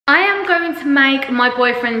going to make my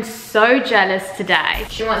boyfriend so jealous today.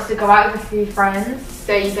 She wants to go out with a few friends.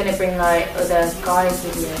 So you're gonna bring like other guys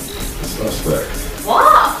with you? Suspect.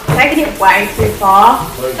 What? Taking it way too far.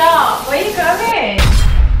 Stop, where are you going?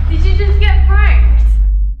 Did you just get pranked?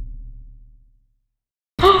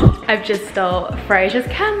 I've just stole Fraser's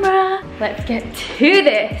camera. Let's get to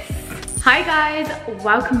this. Hi guys,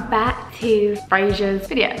 welcome back to Fraser's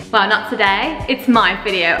video. Well, not today, it's my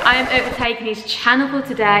video. I am overtaking his channel for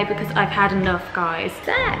today because I've had enough, guys.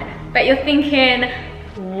 So, but you're thinking,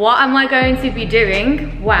 what am I going to be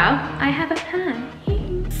doing? Well, I have a plan.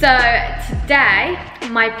 So today,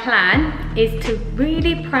 my plan is to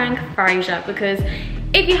really prank Fraser because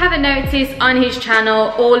if you haven't noticed on his channel,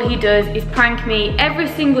 all he does is prank me every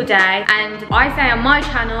single day. And I say on my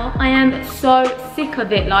channel, I am so sick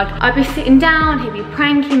of it. Like, I'll be sitting down, he'll be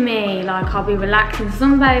pranking me. Like, I'll be relaxing,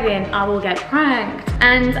 sunbathing, I will get pranked.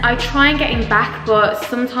 And I try and get him back, but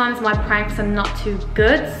sometimes my pranks are not too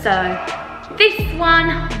good, so this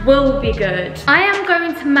one will be good. I am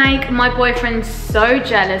going to make my boyfriend so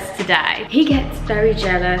jealous today. He gets very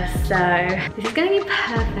jealous, so this is gonna be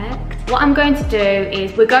perfect. What I'm going to do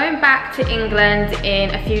is we're going back to England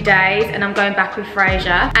in a few days and I'm going back with Fraser.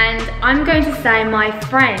 And I'm going to say my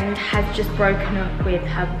friend has just broken up with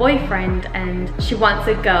her boyfriend and she wants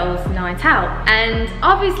a girls' night out. And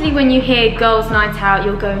obviously when you hear girls' night out,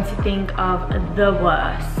 you're going to think of the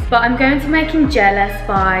worst. But I'm going to make him jealous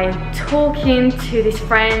by talking to this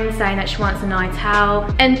friend saying that she wants a night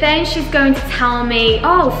out. And then she's going to tell me,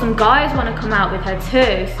 oh, some guys want to come out with her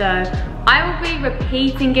too. So I will be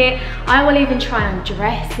repeating it. I will even try on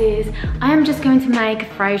dresses. I am just going to make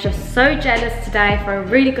Fraser so jealous today for a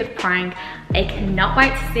really good prank. I cannot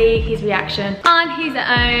wait to see his reaction on his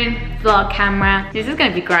own vlog camera. This is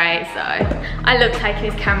going to be great. So I love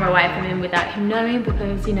taking his camera away from him without him knowing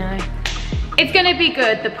because, you know, it's gonna be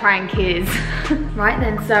good, the prank is. Right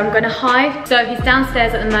then, so I'm gonna hide. So he's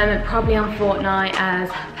downstairs at the moment, probably on Fortnite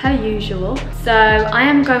as per usual. So I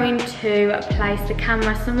am going to place the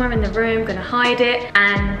camera somewhere in the room, gonna hide it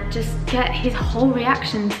and just get his whole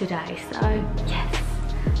reaction today. So yes,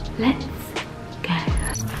 let's go.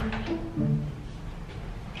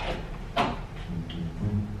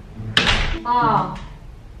 Oh,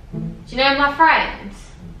 do you know my friend?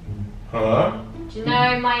 Huh? Do you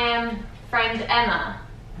know my friend Emma?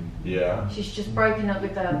 Yeah. She's just broken up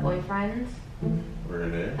with her boyfriend.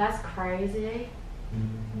 Really? That's crazy.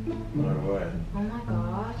 No way. Oh my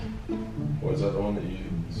god. Was that the one that you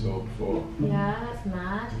saw before? Yeah, that's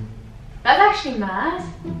mad. That's actually mad.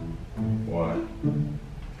 Why?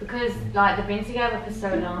 Because like they've been together for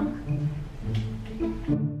so long.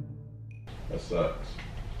 That sucks.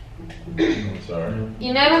 I'm sorry.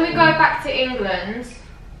 You know when we go back to England,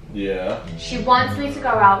 yeah. she wants me to go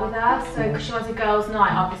out with her, so because she wants a girls'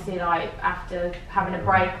 night, obviously, like after having a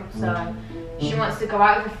breakup, so she wants to go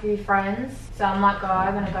out with a few friends. So I might go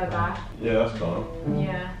when I go back. Yeah, that's calm.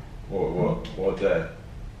 Yeah. What day?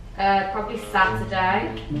 Probably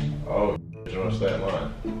Saturday. Oh, do you want to stay at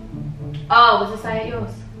mine? Oh, was it say at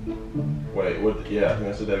yours? Wait, what? Yeah, I think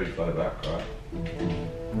that's the day we fly back, right?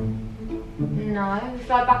 No, we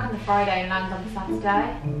fly back on the Friday and land on the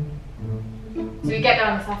Saturday. So we get there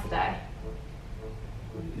on the Saturday.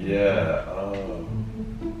 Yeah. Oh.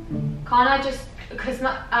 Can't I just, because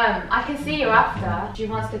I can see you after. She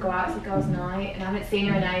wants to go out, it's a girls' night, and I haven't seen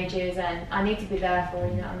her in ages, and I need to be there for her,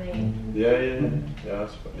 you know what I mean? Yeah,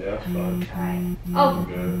 that's fine. Okay. Oh,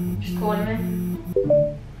 Good. she's calling me.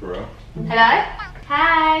 For real? Hello?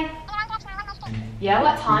 Hey. Yeah,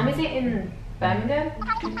 what time is it in Birmingham?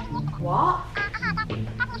 What?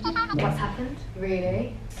 What's happened?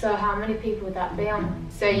 Really? So how many people would that be on?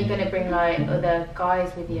 So you're gonna bring like other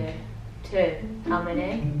guys with you? 2? How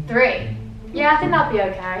many? 3? Yeah, I think that'll be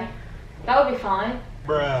okay. That would be fine.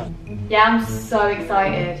 Bruh. Yeah, I'm so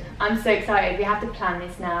excited. I'm so excited. We have to plan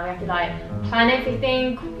this now. We have to like plan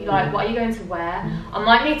everything. Like, what are you going to wear? I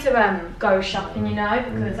might need to go shopping, you know,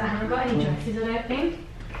 because I haven't got any dresses, I don't think.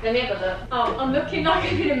 Let me have a look. Oh, I'm looking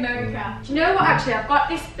like I'm in America. Do you know what, actually, I've got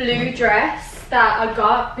this blue dress that I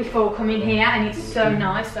got before coming here and it's so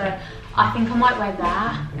nice, so I think I might wear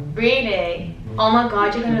that. Really? Oh my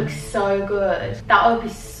god, you're gonna look so good. That would be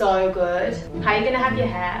so good. How are you gonna have your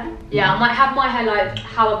hair? Yeah, I might have my hair like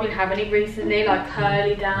how I've been having it recently, like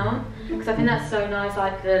curly down, because I think that's so nice,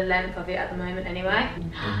 like the length of it at the moment anyway.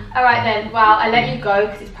 Alright then, well, I'll let you go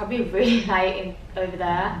because it's probably really late over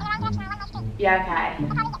there. Yeah, okay.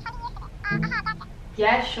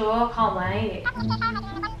 Yeah, sure, can't wait.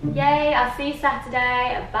 Yay, I'll see you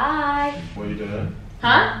Saturday. Bye. What are you doing?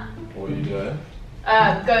 Huh? What are you doing?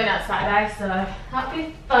 going out Saturday, so that'll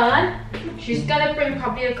be fun. She's gonna bring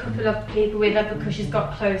probably a couple of people with her because she's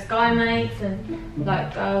got close guy mates and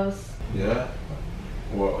like girls. Yeah?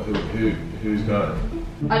 What? Who's going?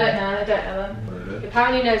 I don't know them. Really? He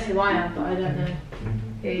apparently knows who I am, but I don't know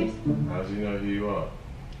who he is. How does he know who you are?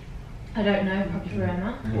 I don't know, probably for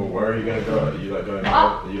Emma. Well, where are you gonna go? Are you like going? What?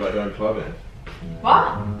 Are you like going clubbing?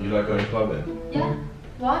 What? You like going clubbing? Yeah.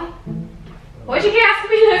 Why? Why do you keep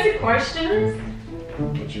asking me loads of questions?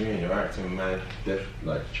 What do you mean? You're acting mad,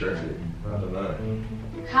 like trippy. I don't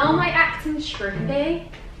know. How am I acting trippy?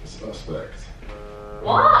 Suspect.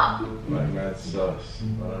 What? Like mad sus.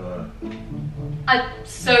 I don't know. I'm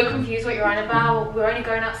so confused what you're on about. We're only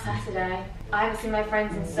going out Saturday. I haven't seen my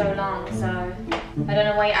friends in so long, so I don't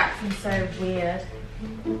know why you're acting so weird.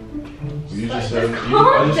 You just Just I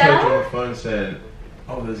calm just heard you down. on the phone saying,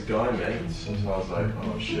 "Oh, there's guy mates." So I was like,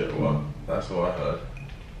 "Oh shit, what?" That's what I heard.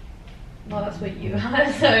 Well, that's what you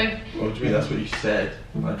heard, so... What do you mean? That's what you said.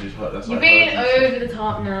 I just heard. That's You're what I being heard you over the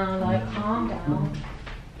top now, like, calm down. say.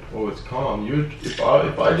 Oh, it's calm. If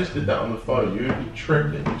I just did that on the phone, you'd be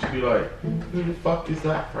tripping. You'd just be like, "Who the fuck is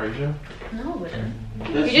that, Fraser?" No, I wouldn't.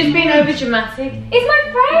 Yes, You're just being over dramatic. It's my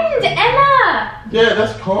friend, Emma! Yeah,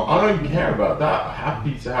 that's calm. I don't care about that. I'm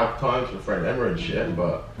happy to have time for friend Emma and shit,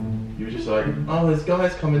 but you were just like, "Oh, there's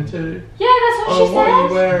guys coming too." Yeah, that's what Oh, she what said. are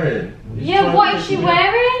you wearing? You're Yeah, trying what to is she piss me off.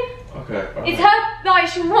 wearing? Okay. It's her, like,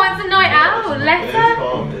 she wants a night out. Let It is her.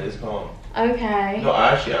 calm. It is calm. Okay. No,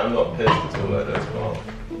 actually, I'm not pissed at all. Like, that's calm.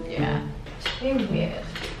 Yeah. She's being weird.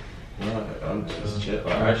 No, I'm just chill.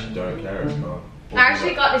 I actually don't care. It's calm. I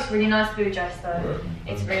actually got this really nice blue dress though. Right.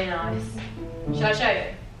 It's really nice. Should I show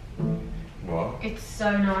you? What? It's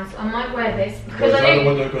so nice. I might wear this Well, because is I that the think...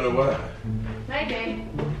 one you're gonna wear? Maybe.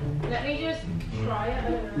 Let me just try it. I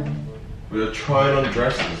don't know. We're trying on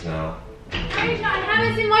dresses now. I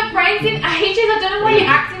haven't seen my friends in ages. I don't know why you're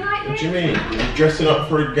acting like What this. do you mean? You're dressing up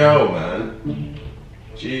for a girl, man.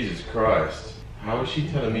 Jesus Christ. How is she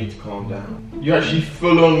telling me to calm down? You actually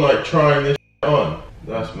full on like trying this on.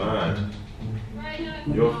 That's mad.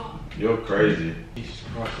 You're crazy. Jesus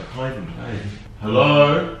Christ, I can't even play.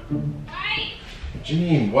 Hello? Wait. What do you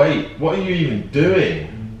mean, wait? What are you even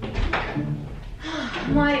doing? I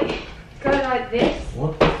might go like this.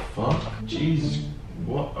 What the fuck? Jesus.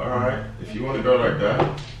 What? Alright. If you want to go like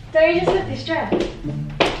that. Don't you just look this dress?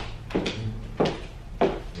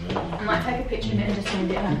 I might take a picture of it and just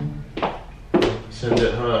send it her. Send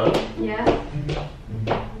it her. Yeah.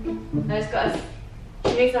 No, it's got a...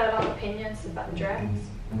 She needs to have opinions about the dress.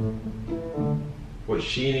 What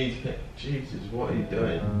she needs. Jesus, what are you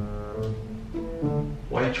doing?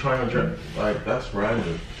 Why are you trying to dress? Like, that's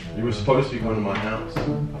random. You were supposed to be coming to my house. I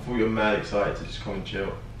thought you were mad excited to just come and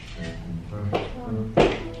chill. Do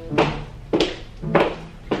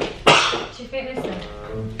you think this is?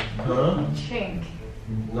 Huh? Do you think?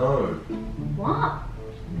 No. What?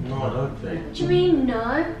 No, I don't think. What do you mean,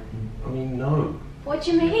 no? I mean, no. What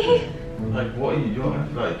do you mean? Like, what are you? You're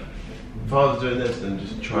like, if I was doing this and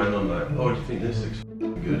just trying on, like, oh, do you think this looks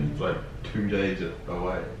good? It's like 2 days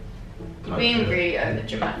away. You're being really over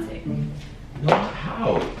dramatic. No,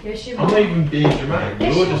 how? Yes, you I'm not are. even being dramatic.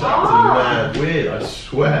 Yes, You're you just are. acting mad weird, I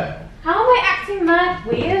swear. How am I acting mad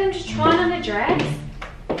weird? I'm just trying on a dress.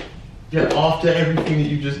 Yeah, after everything that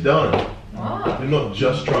you've just done. What? You're not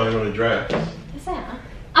just trying on a dress. Is that?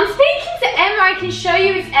 I'm speaking to Emma. I can show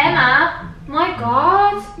you it's Emma. My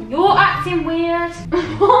God, you're acting weird.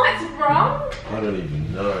 What's wrong? I don't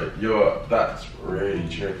even know. That's really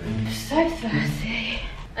trippy. I'm so thirsty.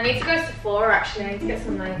 I need to go to Sephora actually. I need to get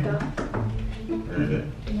some makeup. Really?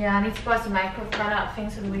 Yeah, I need to buy some makeup. I've run out of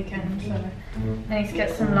things for the weekend, so I need to get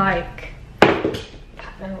some like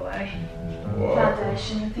pack them away. What?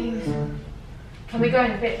 Foundation and things. Can we go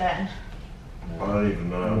in a bit then? I don't even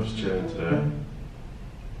know. I'm just chilling today.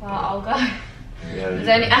 Well, I'll go. Yeah, I was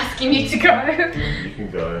only asking you to go. you can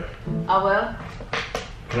go. I will.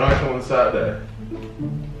 Can I come on Saturday?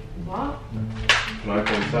 What? Can I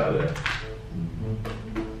come on Saturday?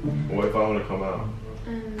 What if I want to come out?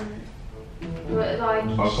 But like...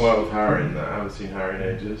 I'll come out with Harry and that. I haven't seen Harry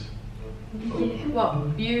in ages. Yeah, what?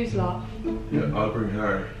 Views lot? Yeah, I'll bring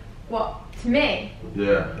Harry. What? To me?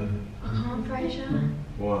 Yeah. I can't, Fraser.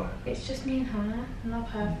 Why? It's just me and her. I love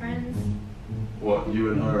her friends. What,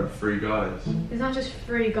 you and her and 3 guys? It's not just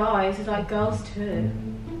 3 guys, it's like girls too.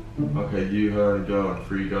 Okay, you, her and a girl and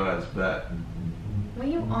 3 guys, bet. What are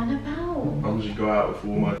you on about? I'm just go out with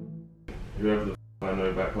all my whoever the I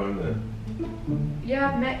know back home then. Yeah,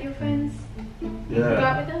 I've met your friends. Go Yeah.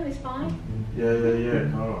 out with them, it's fine. Yeah,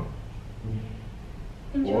 calm.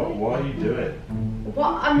 Enjoy. What are you doing?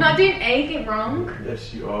 What? I'm not doing anything wrong.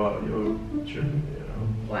 Yes, you are. You're tripping, you know.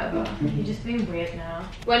 Whatever. You're just being weird now.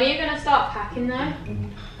 When are you gonna start packing though? I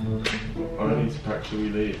don't need to pack till we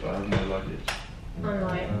leave. I have no luggage. I'm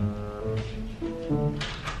like,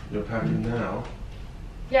 You're packing now?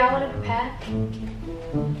 yeah, I want to prepare.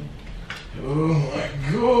 Oh my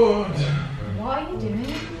god! What are you doing?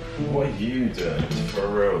 What are you doing? For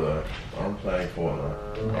real though. I'm playing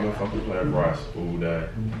Fortnite. I'm a fucking player of Rice all day.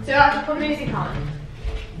 So I have to put music on?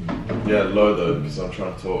 Yeah, low though, because I'm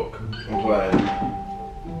trying to talk. I'm playing.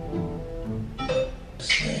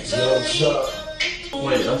 Yo, shut.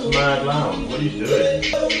 Wait, that's mad loud. What are you doing?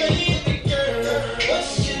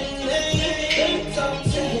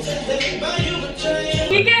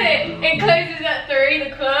 You get it? It closes at 3,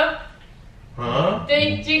 the club. Huh? Do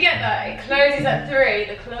you get that? It closes at 3,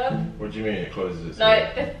 the club. What do you mean it closes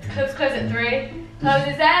at 3? No, the club's closed at 3.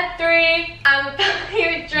 Closes at 3. I'm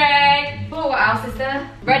you drink. Oh, what else is there?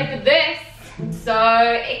 Ready for this?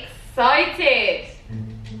 So excited.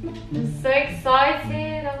 I'm so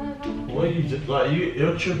excited. Oh my god. What are you just like?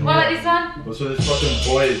 You're tripping. What, like this one? Well, so this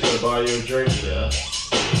fucking boy is gonna buy you a drink, yeah?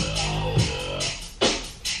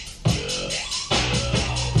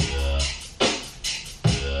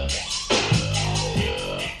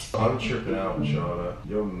 I'm tripping out, Charlotte.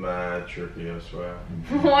 You're mad trippy, I swear.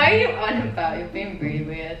 Why are you on about? You're being really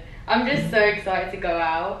weird. I'm just so excited to go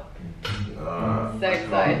out. Nah, So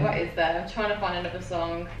excited. What is there? I'm trying to find another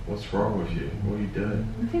song. What's wrong with you? What are you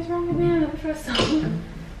doing? Nothing's wrong with me. I'm looking for a song.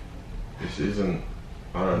 This isn't.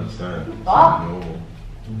 I don't understand. This What? isn't normal.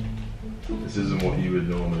 This isn't what you would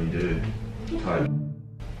normally do. Type.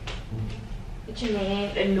 What do you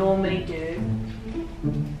mean? I normally do.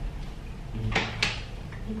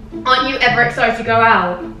 Aren't you ever excited to go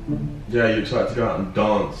out? Yeah, you're excited to go out and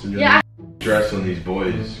dance and you're Yeah. dress on these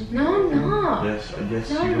boys. No, I'm not. Yes, yes,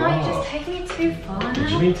 No, you I'm not. are. You're just taking it too far What do you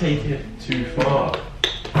now. mean taking it too far?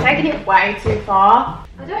 Taking it way too far.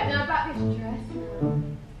 I don't know about this dress now.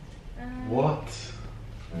 What?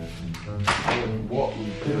 What are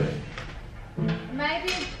you doing?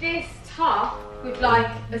 Maybe this top with like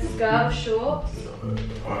a skirt or shorts.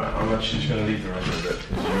 Alright, I'm actually just gonna leave the room a bit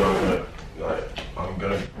because you're not gonna, like, I'm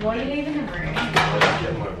gonna Why are you leaving the room?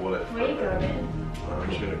 get my wallet. Where are you going? I'm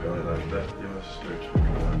just gonna go like that. You're spiritual.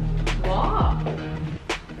 What? I'm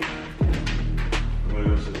gonna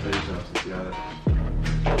go to the FaZe house and see Alex.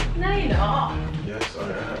 No, you're not. Yes, I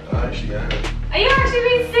actually am. Are you actually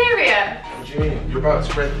being serious? What do you mean? You're about to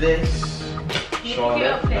spread this? Charlotte,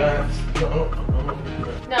 up there. that's not. I'm not gonna do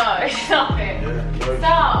that. No, stop it. Yeah, no.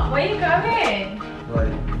 Stop. Where are you going?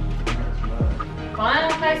 Like, that's mad. Fine,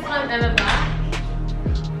 I'll FaceTime Emma back.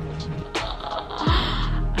 Oh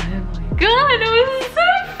my god, it was so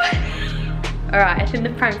funny. Alright, I think the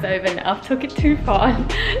prank's over now. I've took it too far.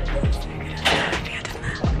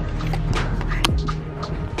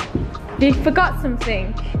 Have you forgot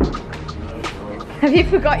something? Have you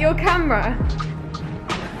forgot your camera?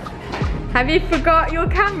 Have you forgot your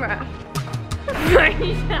camera?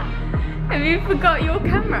 Have you forgot your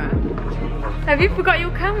camera? Have you forgot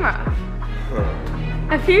your camera?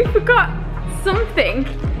 Have you forgot something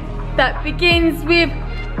that begins with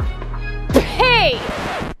P?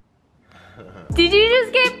 Did you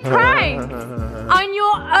just get pranked on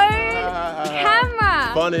your own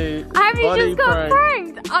camera? Funny. Have you funny just got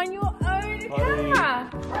prank. pranked on your own camera?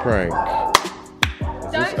 Prank.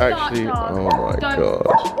 Don't This start, actually, Charles. oh my Don't. god.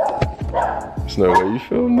 There's no way you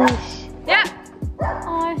filmed this. Yeah.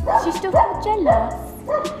 Oh, she's still jealous.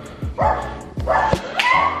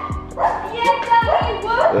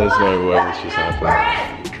 There's no way this just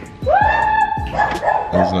happened.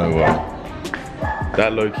 There's no way.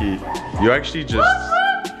 That low-key, you actually just,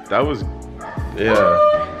 that was,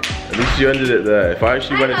 yeah. At least you ended it there. If I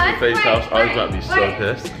actually went into the FaZe house, I was about to be so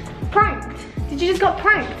pissed. Pranked? Did you just got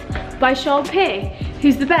pranked by Charles P?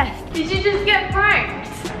 Who's the best? Did you just get pranked?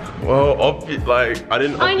 Well, like, I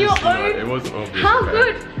didn't On your obviously, own? like, it wasn't obvious. How okay?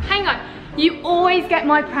 good? Hang on. You always get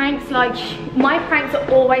my pranks, like, my pranks are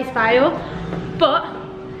always fail, but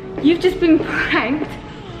you've just been pranked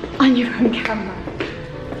on your own camera.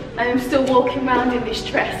 I'm still walking around in this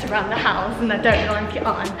dress around the house and I don't like it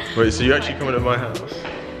on. Wait, so you actually coming to my house?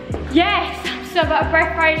 Yes, I'm so out of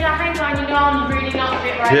breath, Fraser. Hang on, you know I'm really not a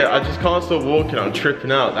bit right Yeah, now. I just can't stop walking. I'm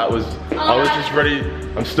tripping out. That was, I was just ready.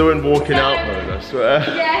 I'm still in walking out mode, I swear.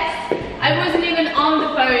 Yes, I wasn't even on the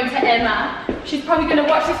phone to Emma. She's probably gonna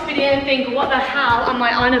watch this video and think, what the hell am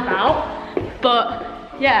I on about? But,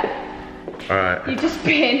 yeah. Alright. You've just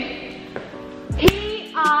been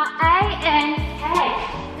P-R-A-N-K.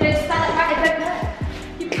 Did I spell it right?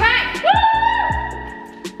 You pranked! Woo!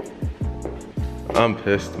 I I'm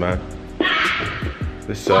pissed, man.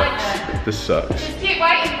 This sucks. This sucks. Just keep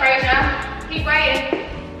waiting, Fraser. Keep waiting.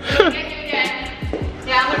 We'll get you again.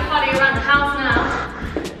 Yeah, I'm gonna follow you around the house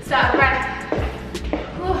now. So out of breath.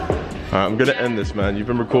 Alright, I'm gonna end this, man. You've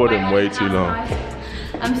been recording way too long.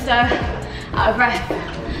 I'm so out of breath.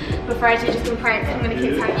 But Fraser, just been praying. I'm gonna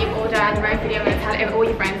keep telling you all day your own video. I'm gonna tell it all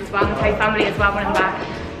your friends as well. I'm gonna tell your family as well when I'm back.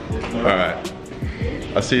 Alright.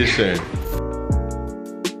 I'll see you soon.